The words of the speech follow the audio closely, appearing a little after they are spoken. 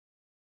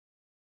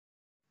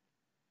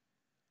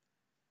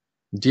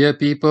Dear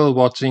people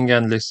watching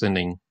and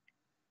listening,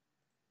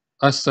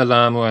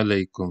 Assalamu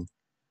alaikum.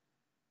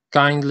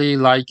 Kindly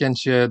like and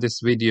share this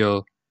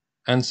video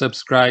and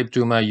subscribe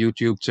to my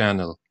YouTube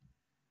channel.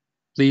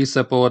 Please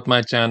support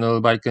my channel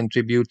by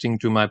contributing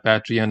to my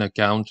Patreon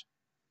account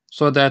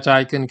so that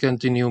I can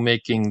continue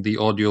making the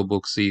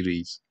audiobook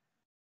series.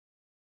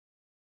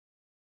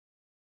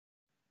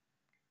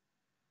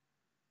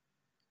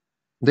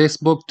 This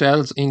book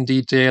tells in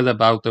detail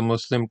about the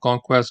Muslim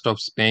conquest of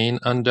Spain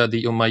under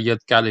the Umayyad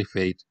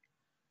Caliphate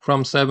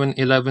from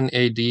 711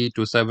 AD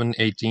to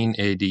 718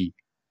 AD.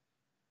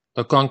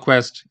 The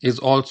conquest is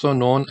also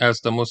known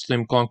as the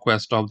Muslim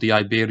conquest of the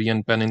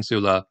Iberian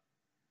Peninsula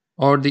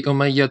or the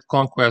Umayyad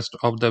conquest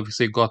of the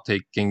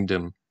Visigothic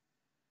kingdom.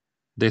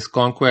 This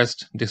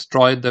conquest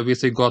destroyed the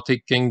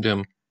Visigothic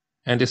kingdom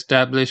and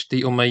established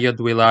the Umayyad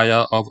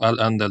wilaya of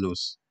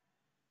Al-Andalus.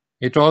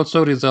 It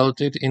also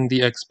resulted in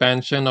the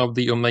expansion of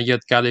the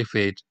Umayyad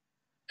Caliphate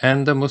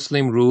and the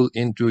Muslim rule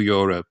into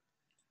Europe.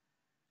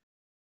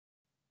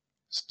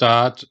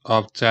 Start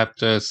of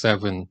Chapter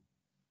 7.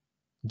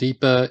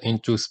 Deeper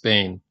into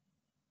Spain.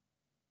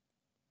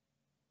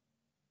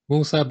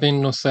 Musa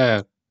bin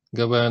Nusayr,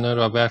 governor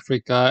of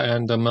Africa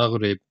and the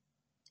Maghrib,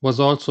 was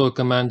also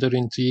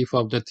commander-in-chief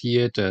of the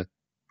theatre,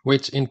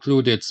 which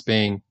included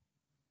Spain.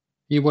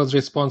 He was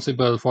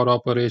responsible for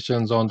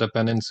operations on the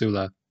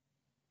peninsula,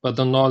 but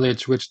the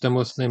knowledge which the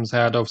Muslims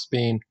had of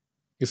Spain,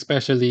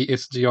 especially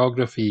its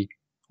geography,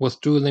 was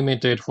too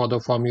limited for the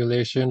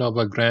formulation of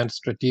a grand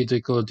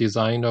strategical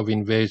design of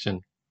invasion.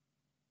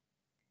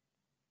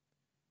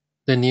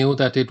 They knew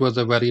that it was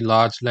a very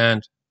large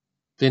land.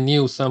 They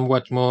knew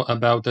somewhat more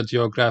about the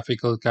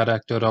geographical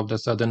character of the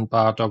southern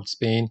part of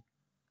Spain,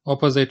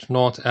 opposite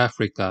North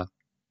Africa.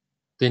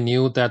 They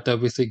knew that the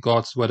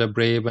Visigoths were a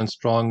brave and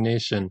strong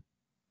nation.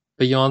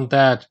 Beyond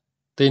that,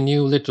 they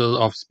knew little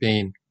of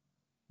Spain.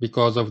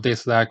 Because of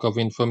this lack of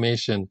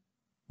information,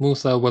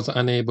 Musa was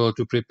unable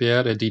to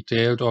prepare a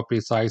detailed or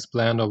precise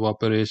plan of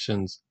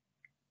operations.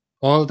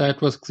 All that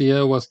was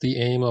clear was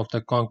the aim of the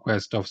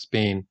conquest of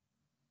Spain.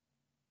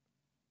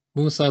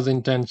 Musa's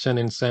intention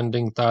in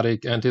sending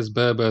Tariq and his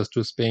Berbers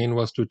to Spain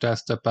was to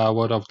test the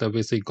power of the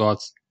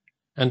Visigoths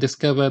and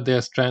discover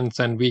their strengths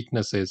and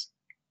weaknesses.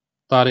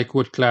 Tariq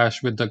would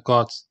clash with the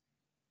Goths.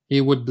 He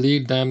would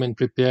bleed them and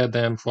prepare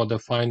them for the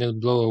final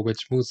blow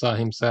which Musa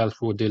himself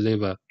would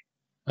deliver,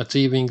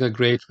 achieving a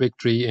great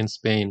victory in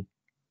Spain.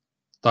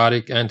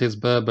 Tariq and his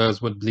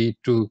Berbers would bleed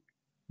too,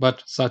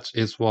 but such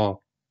is war.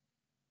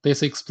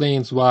 This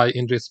explains why,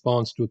 in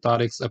response to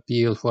Tariq's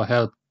appeal for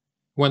help,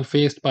 when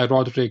faced by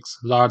Roderic's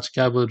large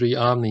cavalry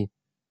army,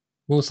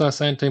 Musa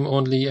sent him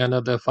only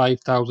another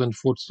 5,000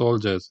 foot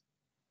soldiers,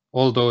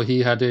 although he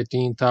had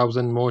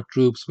 18,000 more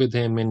troops with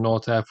him in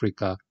North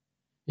Africa,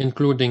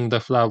 including the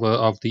flower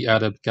of the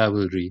Arab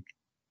cavalry.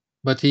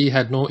 But he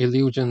had no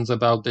illusions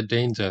about the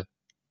danger.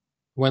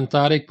 When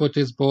Tariq put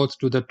his boats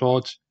to the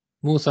torch,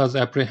 Musa's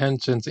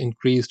apprehensions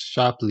increased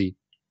sharply.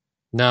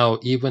 Now,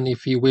 even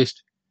if he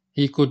wished,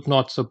 he could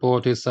not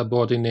support his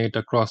subordinate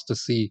across the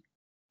sea,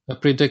 a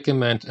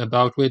predicament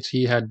about which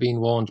he had been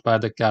warned by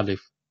the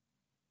Caliph.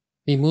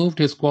 He moved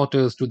his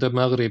quarters to the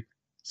Maghrib,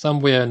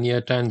 somewhere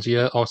near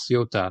Tangier or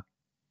Ceuta.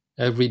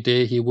 Every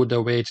day he would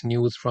await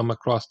news from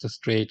across the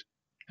strait,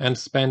 and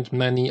spend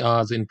many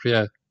hours in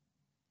prayer.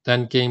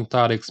 Then came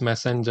Tariq's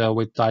messenger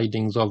with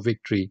tidings of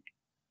victory.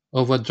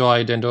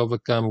 Overjoyed and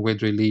overcome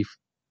with relief,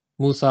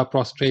 Musa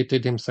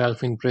prostrated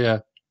himself in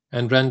prayer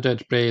and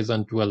rendered praise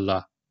unto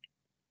Allah.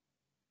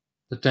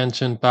 The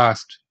tension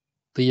passed,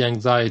 the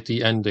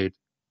anxiety ended.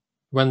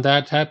 When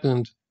that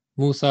happened,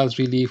 Musa's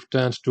relief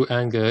turned to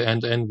anger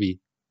and envy.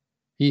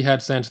 He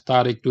had sent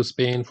Tariq to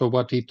Spain for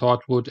what he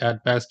thought would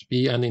at best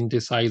be an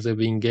indecisive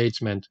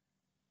engagement.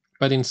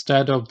 But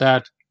instead of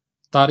that,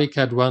 Tariq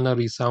had won a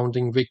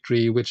resounding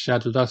victory which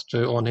shed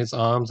lustre on his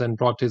arms and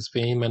brought his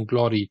fame and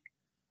glory,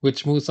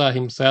 which Musa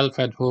himself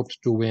had hoped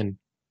to win.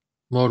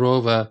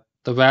 Moreover,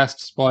 the vast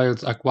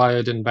spoils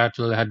acquired in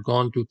battle had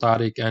gone to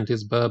Tariq and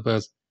his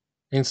Berbers,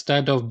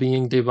 instead of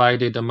being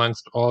divided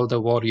amongst all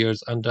the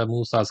warriors under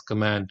Musa's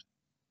command.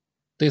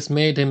 This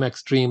made him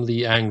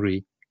extremely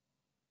angry.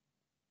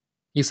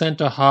 He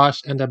sent a harsh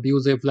and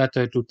abusive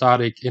letter to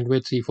Tariq in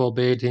which he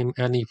forbade him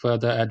any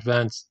further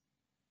advance.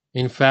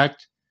 In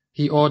fact,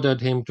 he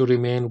ordered him to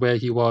remain where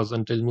he was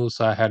until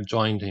Musa had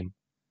joined him.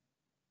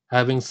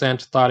 Having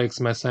sent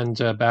Tariq's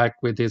messenger back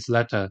with his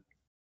letter,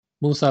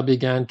 Musa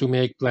began to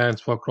make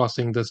plans for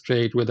crossing the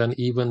strait with an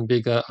even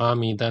bigger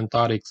army than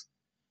Tariq's,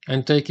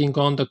 and taking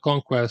on the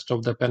conquest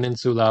of the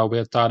peninsula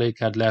where Tariq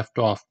had left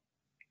off.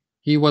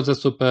 He was a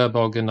superb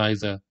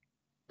organizer,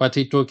 but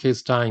he took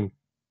his time.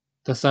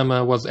 The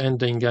summer was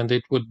ending and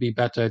it would be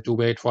better to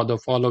wait for the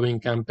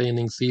following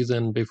campaigning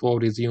season before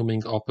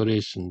resuming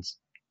operations.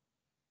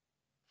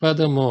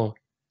 Furthermore,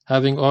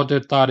 having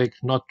ordered Tariq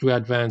not to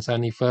advance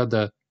any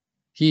further,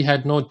 he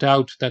had no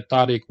doubt that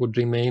Tariq would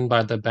remain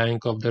by the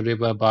bank of the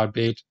river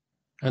Barbate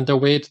and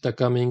await the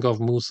coming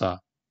of Musa.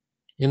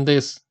 In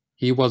this,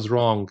 he was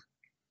wrong.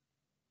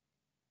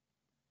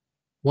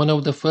 One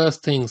of the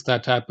first things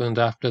that happened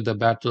after the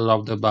Battle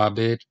of the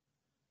Barbate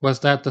was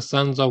that the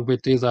sons of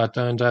Witiza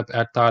turned up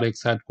at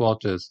Tariq's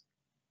headquarters.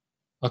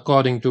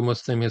 According to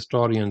Muslim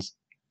historians,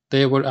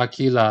 they were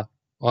Aquila,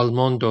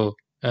 Almondo,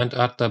 and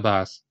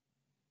Artabas.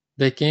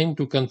 They came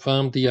to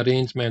confirm the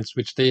arrangements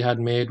which they had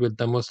made with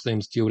the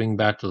Muslims during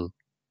battle.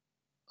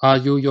 "Are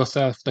you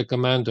yourself the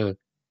commander,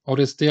 or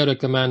is there a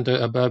commander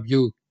above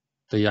you?"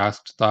 they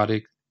asked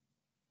Tariq.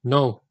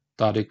 "No,"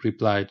 Tariq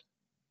replied.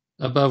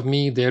 "Above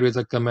me there is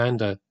a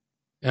commander,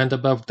 and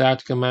above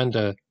that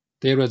commander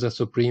there is a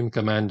supreme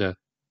commander."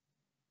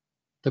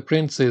 The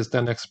princes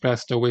then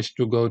expressed a wish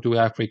to go to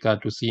Africa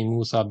to see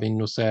Musa bin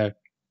Nusayr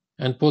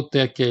and put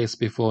their case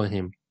before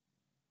him.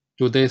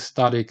 To this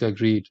Tariq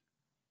agreed.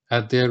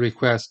 At their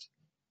request,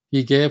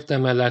 he gave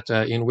them a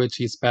letter in which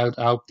he spelled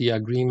out the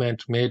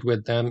agreement made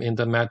with them in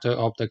the matter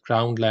of the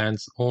crown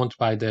lands owned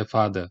by their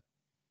father.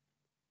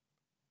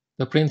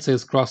 The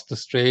princes crossed the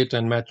strait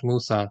and met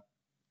Musa,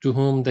 to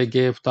whom they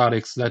gave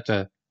Tariq's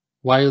letter,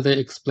 while they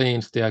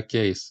explained their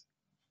case.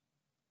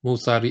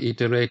 Musa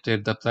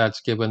reiterated the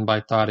pledge given by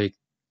Tariq,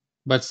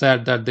 but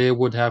said that they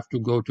would have to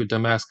go to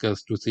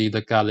Damascus to see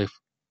the Caliph,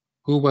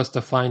 who was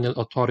the final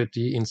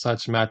authority in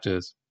such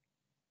matters.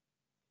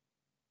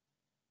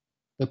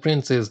 The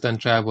princes then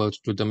travelled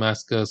to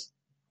Damascus,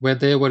 where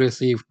they were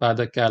received by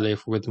the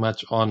Caliph with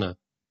much honor.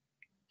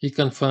 He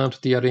confirmed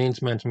the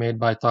arrangement made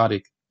by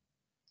Tariq.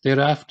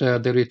 Thereafter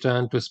they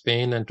returned to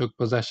Spain and took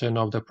possession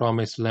of the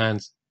promised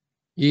lands,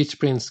 each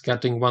prince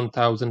getting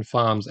 1,000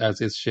 farms as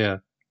his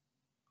share.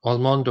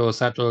 Almondo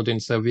settled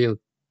in Seville,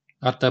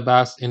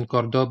 Artabas in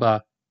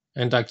Cordoba,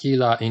 and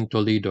Aquila in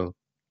Toledo.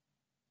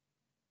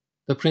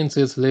 The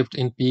princes lived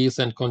in peace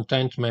and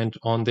contentment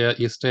on their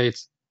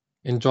estates,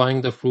 enjoying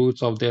the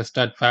fruits of their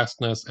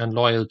steadfastness and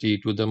loyalty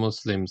to the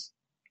Muslims.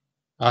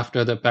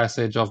 After the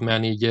passage of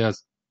many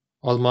years,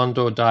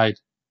 Almondo died,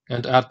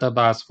 and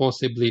Artabas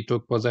forcibly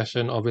took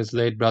possession of his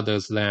late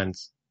brother's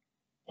lands.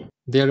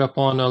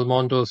 Thereupon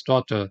Almondo's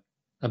daughter,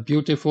 a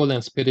beautiful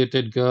and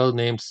spirited girl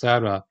named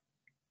Sarah,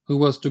 who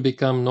was to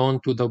become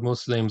known to the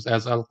Muslims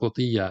as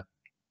Al-Qutiyya,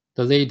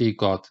 the Lady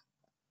Goth,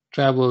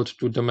 travelled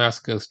to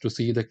Damascus to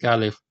see the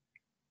Caliph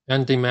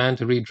and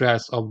demand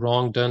redress of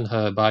wrong done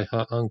her by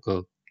her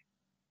uncle.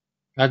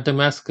 At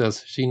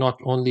Damascus she not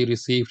only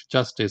received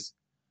justice,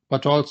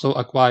 but also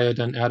acquired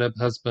an Arab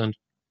husband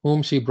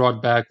whom she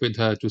brought back with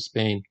her to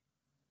Spain.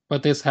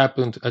 But this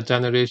happened a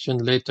generation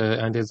later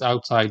and is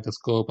outside the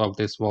scope of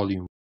this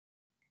volume.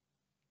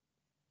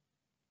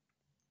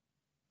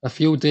 A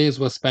few days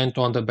were spent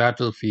on the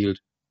battlefield,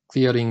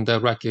 clearing the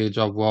wreckage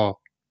of war.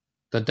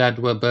 The dead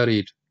were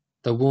buried,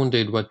 the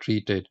wounded were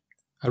treated,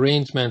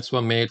 arrangements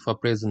were made for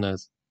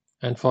prisoners,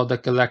 and for the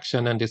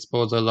collection and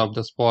disposal of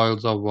the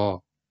spoils of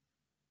war.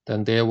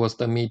 Then there was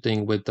the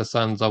meeting with the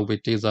sons of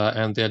Witiza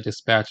and their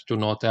dispatch to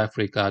North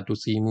Africa to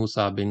see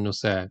Musa bin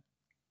Nusayr.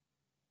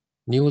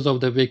 News of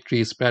the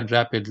victory spread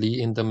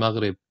rapidly in the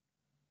Maghrib.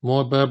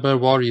 More Berber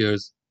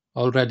warriors,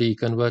 already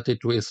converted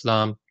to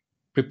Islam,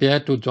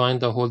 prepared to join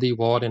the holy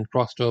war and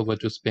crossed over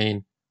to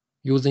Spain,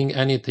 using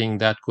anything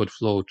that could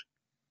float.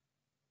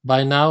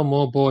 By now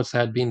more boats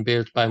had been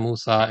built by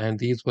Musa, and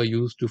these were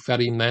used to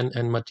ferry men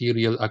and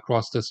material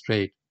across the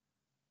strait.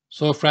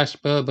 So fresh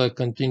Berber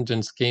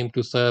contingents came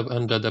to serve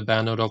under the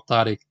banner of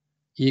Tariq,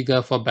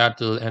 eager for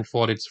battle and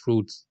for its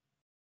fruits.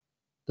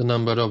 The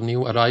number of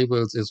new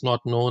arrivals is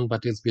not known,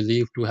 but is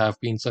believed to have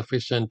been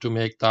sufficient to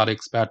make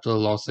Tariq's battle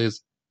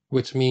losses,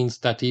 which means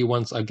that he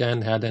once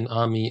again had an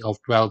army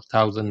of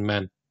 12,000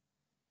 men.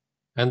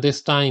 And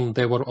this time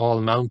they were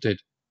all mounted,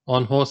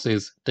 on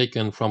horses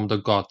taken from the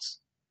Goths.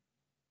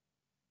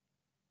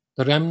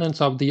 The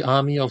remnants of the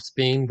army of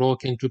Spain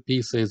broke into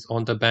pieces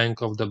on the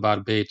bank of the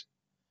Barbate,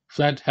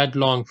 fled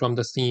headlong from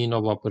the scene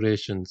of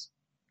operations.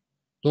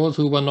 Those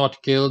who were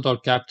not killed or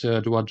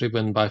captured were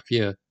driven by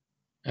fear,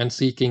 and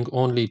seeking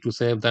only to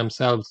save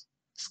themselves,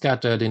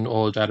 scattered in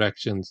all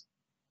directions.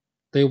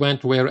 They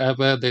went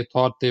wherever they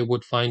thought they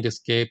would find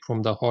escape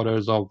from the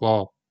horrors of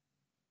war.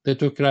 They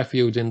took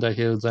refuge in the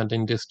hills and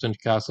in distant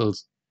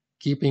castles,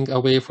 keeping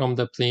away from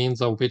the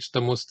plains of which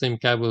the Muslim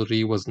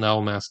cavalry was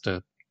now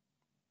master.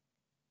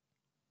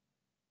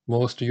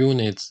 Most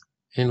units,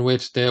 in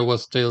which there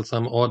was still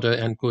some order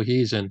and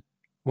cohesion,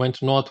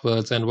 went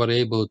northwards and were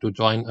able to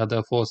join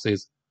other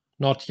forces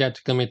not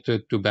yet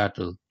committed to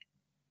battle.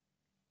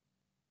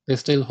 They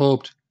still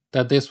hoped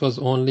that this was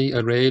only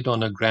a raid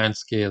on a grand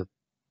scale,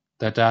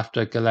 that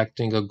after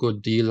collecting a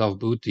good deal of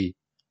booty,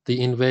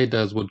 the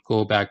invaders would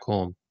go back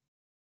home.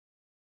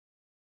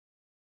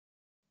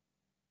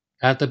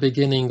 At the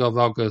beginning of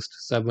August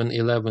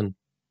 711,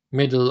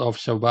 middle of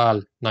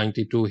Shawwal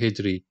 92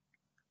 Hijri,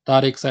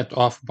 Tariq set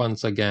off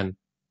once again.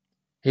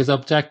 His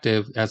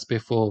objective, as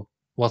before,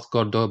 was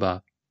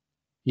Cordoba.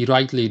 He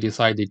rightly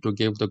decided to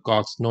give the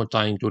Goths no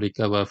time to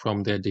recover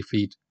from their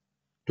defeat,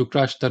 to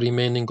crush the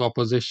remaining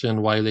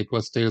opposition while it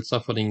was still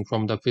suffering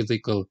from the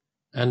physical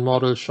and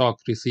moral shock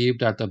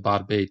received at the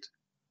Barbate.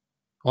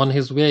 On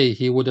his way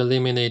he would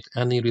eliminate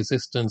any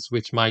resistance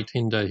which might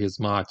hinder his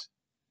march.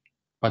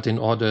 but in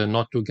order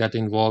not to get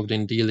involved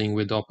in dealing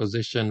with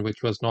opposition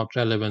which was not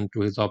relevant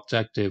to his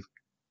objective,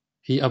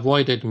 he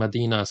avoided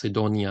Medina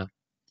Sidonia,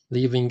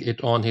 leaving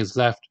it on his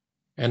left,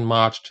 and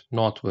marched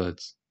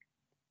northwards.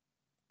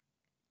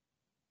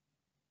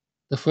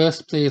 The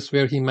first place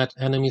where he met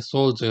enemy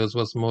soldiers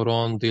was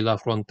Moron de la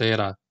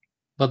Frontera,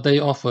 but they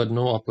offered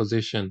no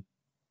opposition.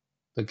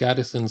 The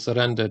garrison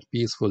surrendered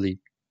peacefully.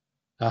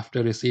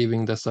 After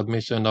receiving the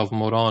submission of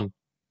Moron,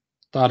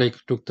 Tariq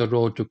took the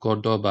road to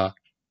Cordoba,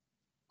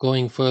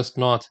 going first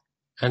north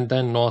and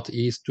then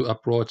northeast to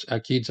approach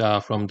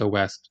Akija from the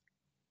west.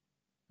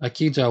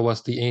 Akija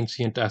was the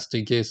ancient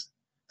Astygis,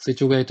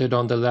 situated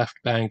on the left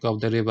bank of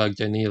the river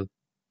Genil.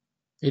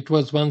 It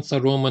was once a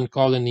Roman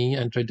colony,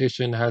 and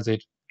tradition has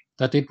it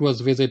that it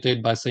was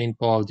visited by St.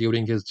 Paul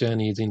during his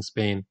journeys in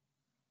Spain.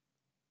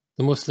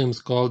 The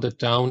Muslims called the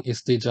town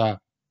Istija,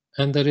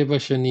 and the river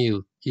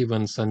Shanil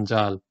even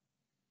Sanjal.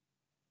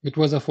 It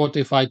was a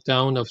fortified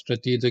town of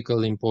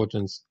strategical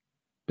importance,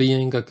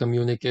 being a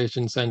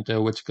communication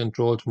center which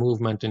controlled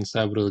movement in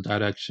several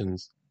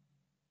directions.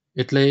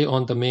 It lay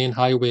on the main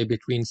highway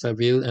between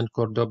Seville and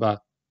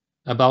Cordoba,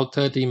 about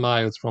 30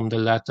 miles from the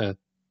latter.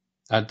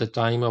 At the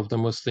time of the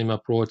Muslim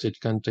approach, it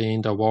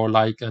contained a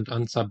warlike and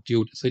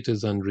unsubdued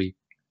citizenry,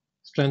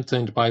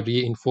 strengthened by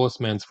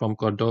reinforcements from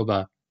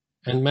Cordoba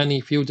and many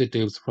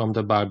fugitives from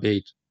the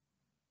Barbate.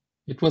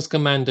 It was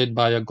commanded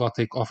by a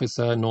Gothic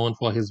officer known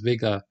for his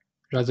vigor,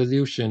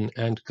 resolution,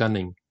 and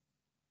cunning.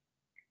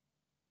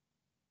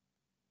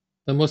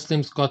 The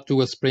Muslims got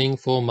to a spring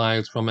 4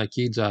 miles from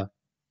Akija,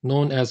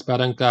 known as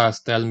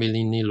Barrancas del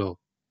Milinilo,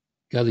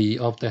 Gully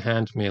of the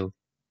Handmill.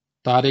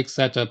 Tariq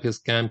set up his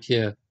camp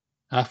here,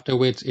 after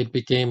which it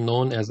became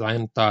known as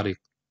Ain Tariq,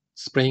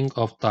 Spring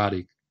of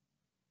Tariq.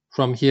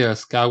 From here,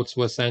 scouts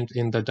were sent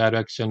in the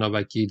direction of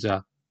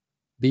Akija.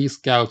 These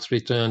scouts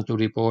returned to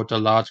report a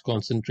large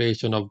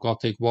concentration of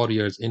Gothic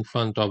warriors in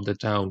front of the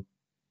town,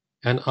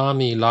 an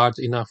army large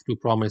enough to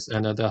promise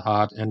another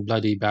hard and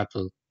bloody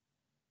battle.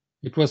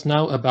 It was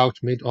now about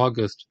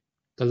mid-August,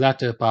 the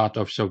latter part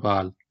of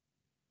Shawwal.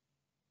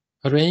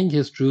 Arraying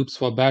his troops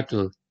for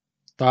battle,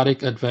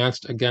 Tariq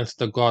advanced against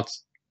the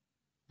Goths.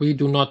 We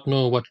do not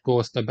know what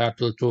course the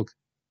battle took,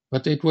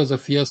 but it was a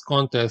fierce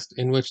contest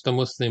in which the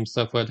Muslims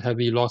suffered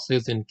heavy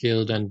losses in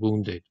killed and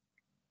wounded.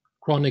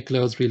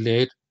 Chroniclers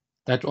relate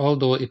that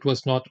although it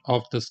was not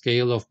of the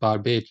scale of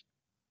Barbate,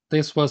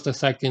 this was the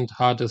second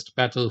hardest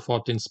battle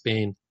fought in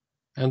Spain,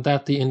 and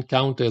that the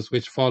encounters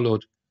which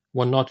followed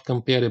were not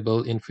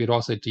comparable in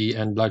ferocity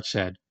and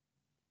bloodshed.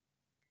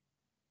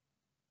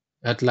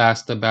 At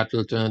last the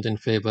battle turned in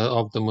favor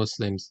of the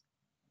Muslims.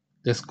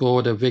 They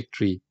scored a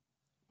victory,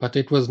 but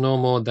it was no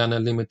more than a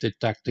limited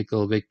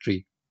tactical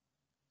victory.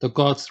 The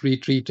Goths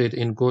retreated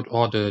in good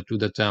order to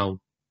the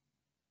town.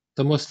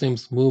 The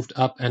Muslims moved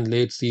up and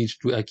laid siege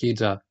to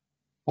Akija,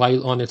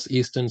 while on its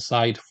eastern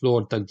side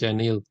flowed the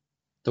Genil.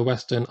 The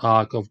western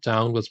arc of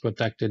town was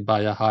protected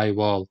by a high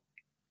wall.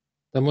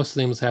 The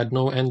Muslims had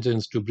no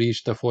engines to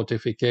breach the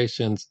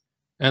fortifications,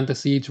 and the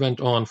siege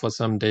went on for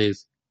some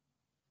days.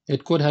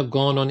 It could have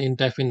gone on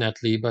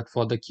indefinitely but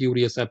for the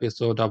curious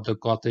episode of the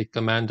Gothic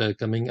commander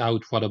coming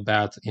out for a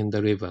bath in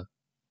the river.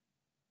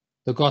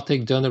 The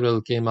Gothic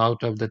general came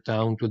out of the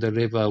town to the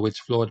river which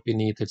flowed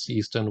beneath its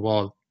eastern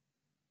wall.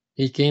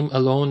 He came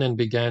alone and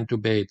began to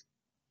bathe.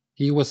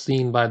 He was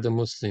seen by the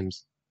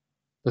Muslims.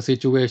 The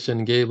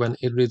situation gave an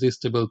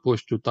irresistible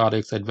push to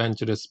Tariq's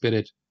adventurous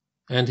spirit,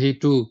 and he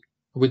too,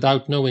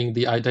 without knowing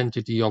the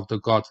identity of the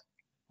Goth,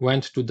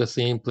 went to the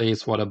same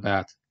place for a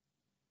bath.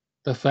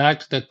 The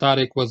fact that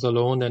Tariq was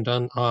alone and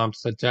unarmed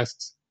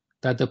suggests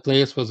that the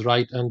place was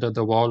right under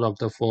the wall of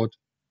the fort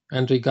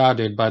and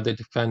regarded by the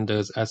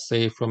defenders as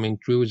safe from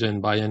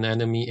intrusion by an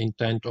enemy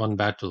intent on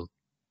battle.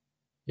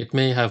 It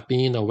may have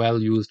been a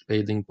well-used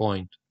bathing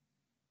point.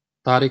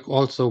 Tariq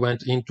also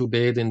went in to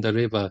bathe in the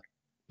river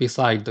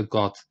beside the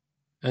Goth,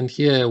 and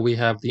here we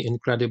have the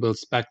incredible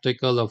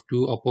spectacle of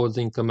two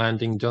opposing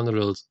commanding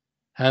generals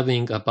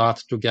having a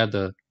bath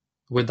together,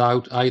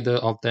 without either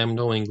of them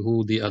knowing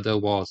who the other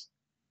was.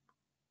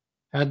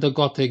 Had the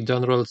Gothic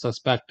general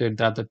suspected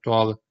that the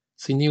tall,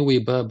 sinewy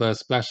Berber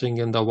splashing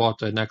in the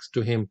water next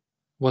to him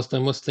was the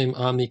Muslim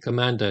army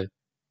commander,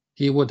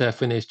 he would have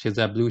finished his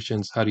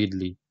ablutions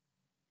hurriedly.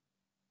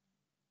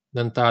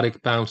 Then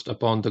Tariq pounced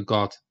upon the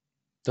Goth.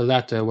 The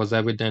latter was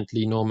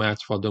evidently no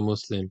match for the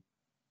Muslim,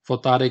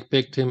 for Tariq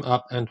picked him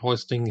up and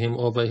hoisting him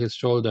over his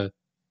shoulder,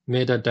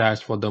 made a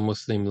dash for the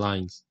Muslim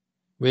lines,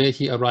 where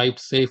he arrived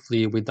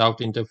safely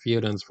without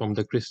interference from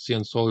the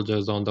Christian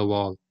soldiers on the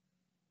wall.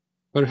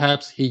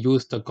 Perhaps he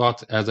used the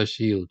Goth as a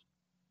shield.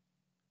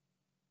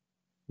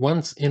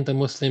 Once in the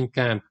Muslim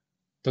camp,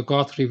 the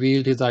Goth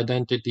revealed his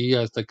identity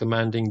as the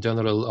commanding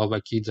general of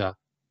Akija.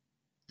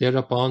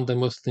 Thereupon the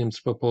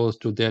Muslims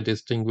proposed to their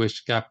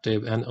distinguished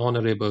captive an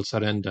honorable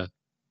surrender.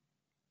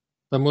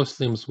 The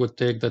Muslims would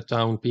take the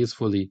town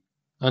peacefully,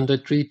 under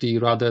treaty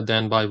rather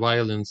than by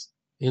violence,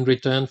 in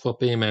return for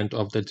payment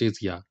of the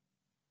jizya.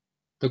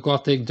 The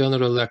Gothic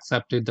general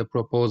accepted the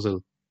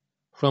proposal.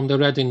 From the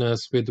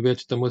readiness with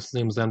which the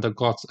Muslims and the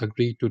Goths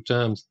agreed to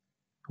terms,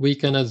 We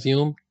can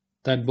assume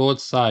that both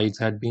sides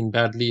had been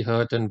badly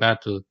hurt in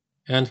battle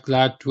and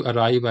glad to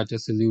arrive at a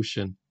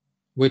solution,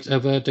 which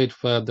averted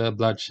further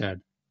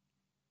bloodshed.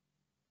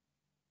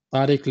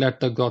 Tariq let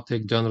the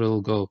Gothic general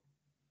go.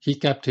 He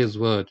kept his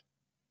word.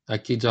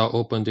 Akija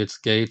opened its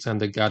gates and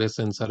the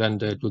garrison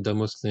surrendered to the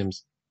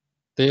Muslims.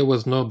 There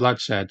was no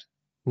bloodshed,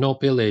 no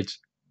pillage,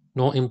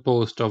 no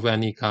impost of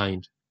any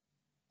kind.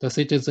 The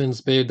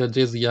citizens paid the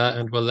jizya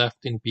and were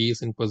left in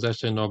peace in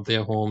possession of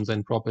their homes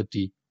and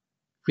property,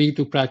 free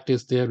to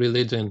practice their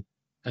religion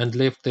and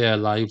live their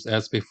lives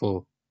as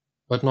before.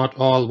 But not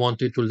all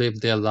wanted to live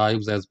their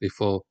lives as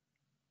before.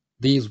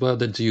 These were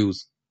the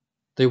Jews.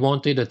 They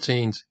wanted a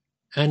change,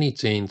 any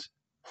change,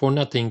 for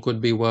nothing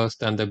could be worse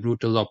than the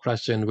brutal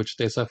oppression which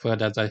they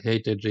suffered as a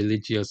hated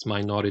religious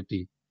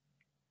minority.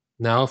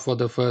 Now, for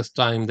the first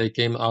time, they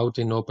came out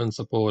in open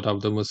support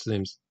of the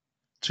Muslims,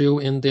 threw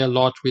in their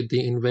lot with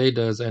the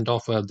invaders, and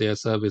offered their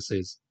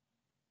services.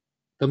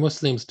 The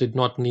Muslims did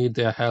not need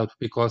their help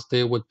because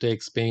they would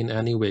take Spain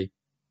anyway,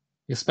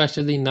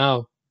 especially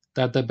now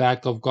that the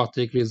back of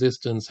Gothic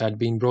resistance had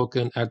been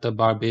broken at the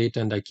Barbate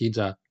and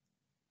Akija.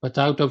 But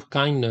out of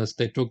kindness,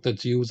 they took the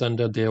Jews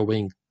under their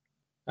wing,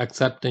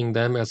 accepting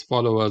them as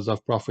followers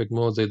of Prophet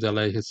Moses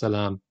alayhi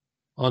salam,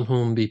 on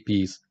whom be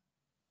peace.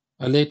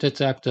 A later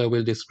chapter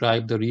will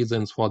describe the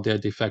reasons for their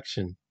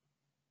defection.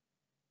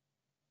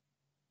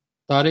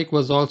 Tariq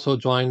was also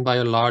joined by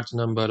a large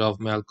number of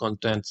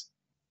malcontents,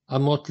 a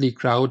motley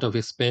crowd of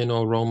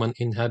Hispano-Roman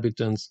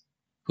inhabitants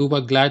who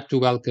were glad to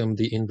welcome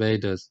the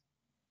invaders.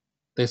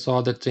 They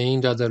saw the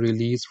change as a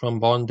release from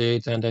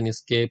bondage and an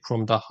escape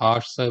from the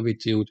harsh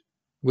servitude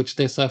which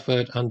they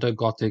suffered under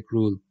Gothic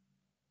rule.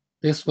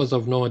 This was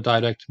of no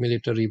direct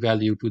military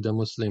value to the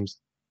Muslims,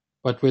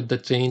 but with the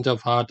change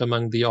of heart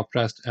among the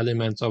oppressed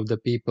elements of the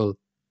people,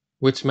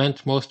 which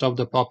meant most of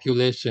the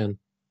population,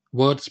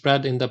 word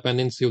spread in the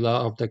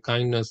peninsula of the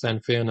kindness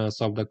and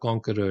fairness of the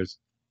conquerors.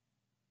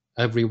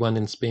 Everyone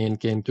in Spain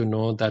came to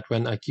know that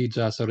when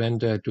Akija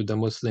surrendered to the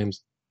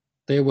Muslims,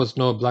 there was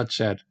no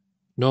bloodshed,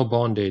 no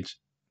bondage,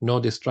 no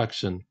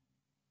destruction.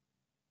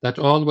 That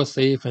all was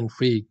safe and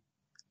free,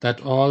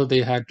 that all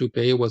they had to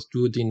pay was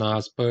 2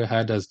 dinars per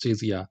head as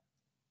jizya.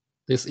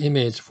 This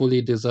image,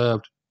 fully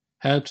deserved,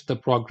 helped the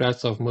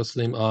progress of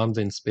Muslim arms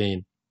in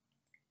Spain.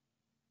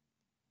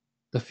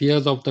 The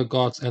fears of the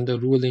Goths and the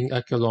ruling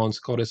echelons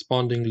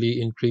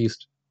correspondingly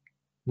increased.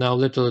 Now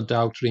little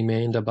doubt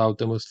remained about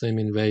the Muslim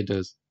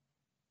invaders.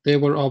 They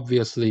were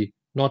obviously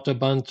not a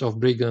bunch of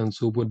brigands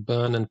who would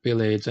burn and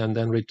pillage and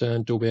then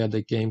return to where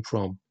they came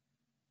from.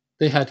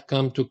 They had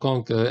come to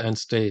conquer and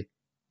stay.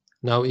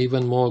 Now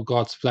even more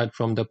Goths fled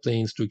from the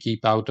plains to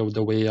keep out of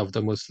the way of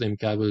the Muslim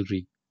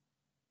cavalry.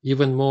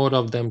 Even more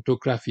of them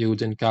took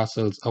refuge in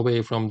castles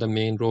away from the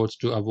main roads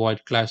to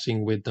avoid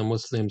clashing with the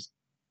Muslims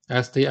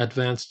as they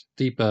advanced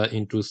deeper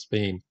into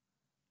Spain.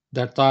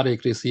 That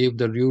Tariq received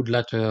the rude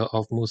letter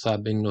of Musa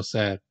bin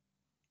Nusayr.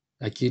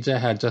 Akija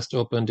had just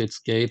opened its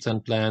gates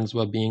and plans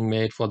were being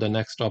made for the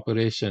next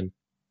operation.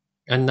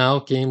 And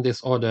now came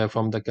this order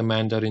from the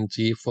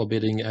commander-in-chief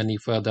forbidding any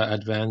further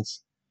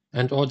advance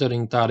and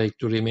ordering Tariq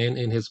to remain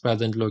in his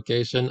present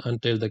location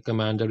until the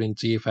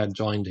commander-in-chief had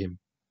joined him.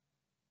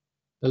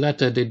 The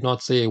letter did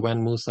not say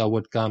when Musa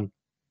would come,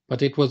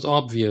 but it was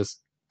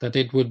obvious that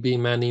it would be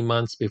many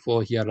months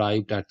before he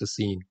arrived at the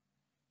scene.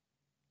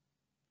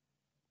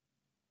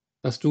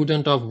 A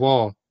student of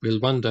war will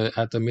wonder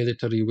at the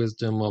military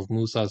wisdom of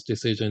Musa's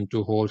decision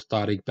to hold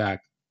Tariq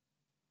back.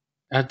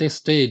 At this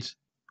stage,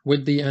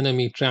 with the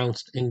enemy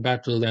trounced in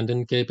battle and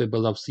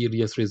incapable of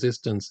serious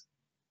resistance,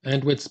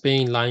 and with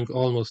Spain lying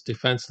almost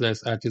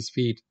defenseless at his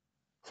feet,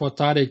 for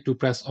Tariq to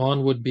press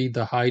on would be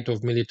the height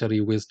of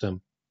military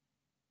wisdom.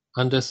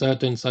 Under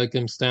certain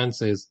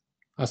circumstances,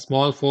 a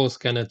small force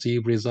can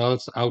achieve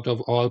results out of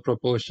all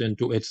proportion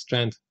to its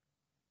strength,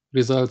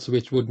 results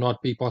which would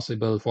not be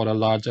possible for a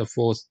larger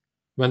force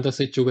when the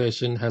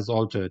situation has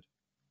altered.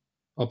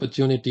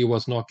 Opportunity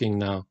was knocking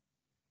now.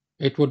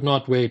 It would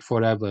not wait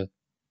forever.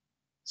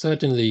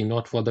 Certainly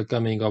not for the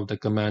coming of the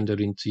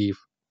commander-in-chief.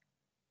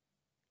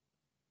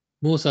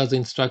 Musa's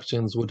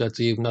instructions would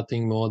achieve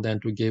nothing more than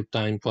to give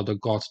time for the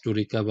Goths to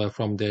recover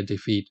from their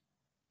defeat,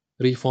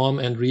 reform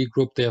and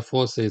regroup their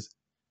forces,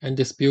 and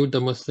dispute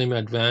the Muslim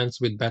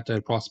advance with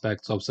better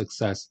prospects of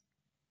success.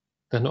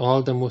 Then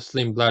all the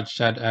Muslim blood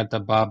shed at the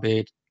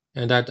Barbate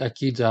and at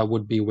Akija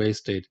would be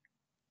wasted.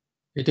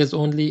 It is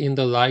only in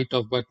the light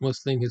of what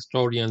Muslim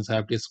historians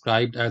have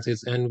described as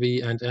his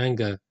envy and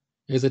anger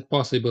is it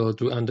possible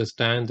to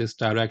understand this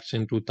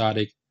direction to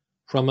Tariq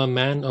from a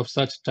man of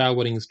such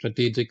towering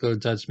strategical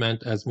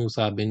judgment as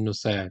Musa bin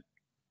Nusayr.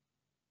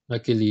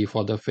 Luckily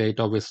for the fate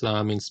of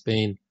Islam in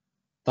Spain,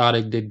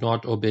 Tariq did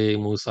not obey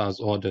Musa's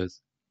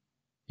orders.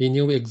 He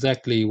knew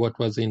exactly what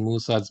was in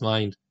Musa's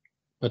mind,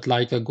 but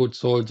like a good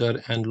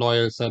soldier and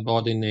loyal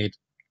subordinate,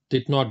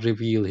 did not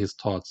reveal his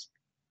thoughts.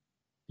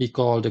 He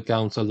called a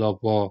council of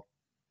war.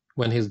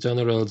 When his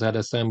generals had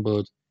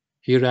assembled,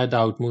 he read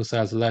out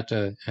Musa's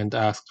letter and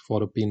asked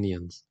for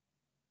opinions.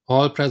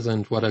 All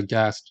present were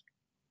aghast.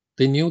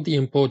 They knew the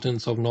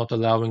importance of not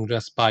allowing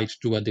respite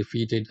to a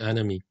defeated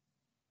enemy,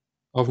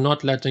 of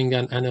not letting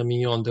an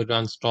enemy on the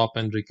run stop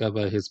and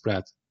recover his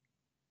breath.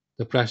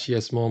 The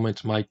precious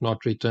moment might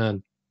not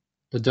return.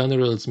 The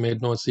generals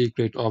made no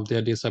secret of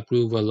their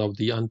disapproval of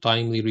the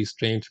untimely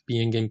restraint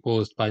being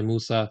imposed by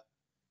Musa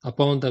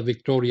upon the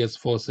victorious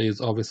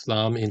forces of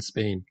Islam in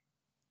Spain.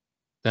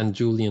 Then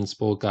Julian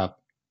spoke up.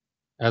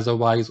 As a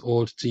wise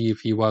old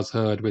chief, he was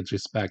heard with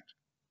respect.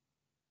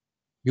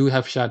 "You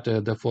have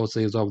shattered the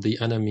forces of the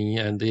enemy,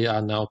 and they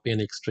are now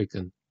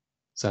panic-stricken,"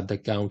 said the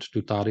Count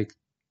to Tariq.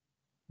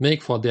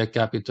 "Make for their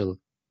capital,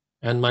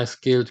 and my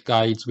skilled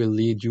guides will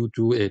lead you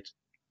to it.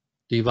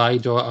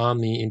 Divide your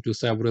army into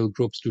several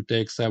groups to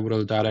take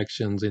several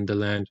directions in the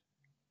land.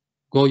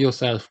 Go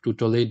yourself to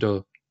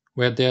Toledo,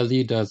 where their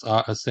leaders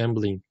are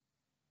assembling.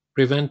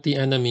 Prevent the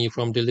enemy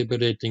from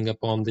deliberating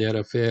upon their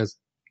affairs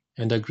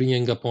and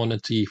agreeing upon a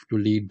chief to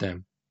lead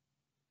them."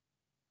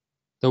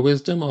 The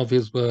wisdom of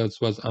his words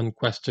was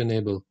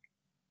unquestionable.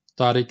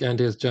 Tariq and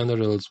his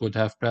generals would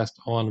have pressed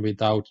on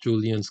without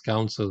Julian's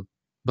counsel,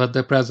 but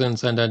the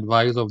presence and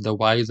advice of the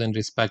wise and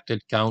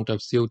respected Count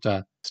of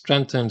Ceuta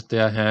strengthened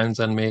their hands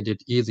and made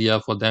it easier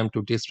for them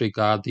to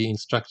disregard the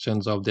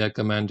instructions of their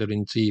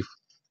commander-in-chief.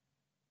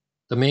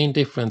 The main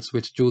difference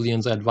which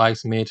Julian's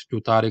advice made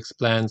to Tariq's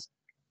plans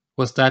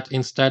was that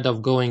instead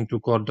of going to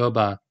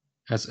Cordoba,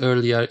 as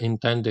earlier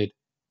intended,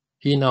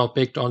 he now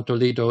picked on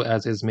Toledo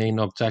as his main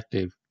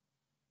objective.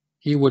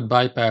 He would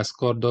bypass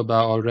Cordoba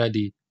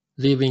already,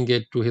 leaving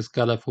it to his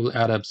colorful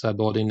Arab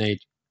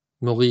subordinate,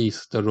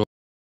 Maurice the Roman.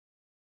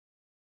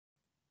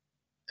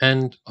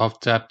 End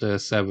of chapter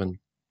 7.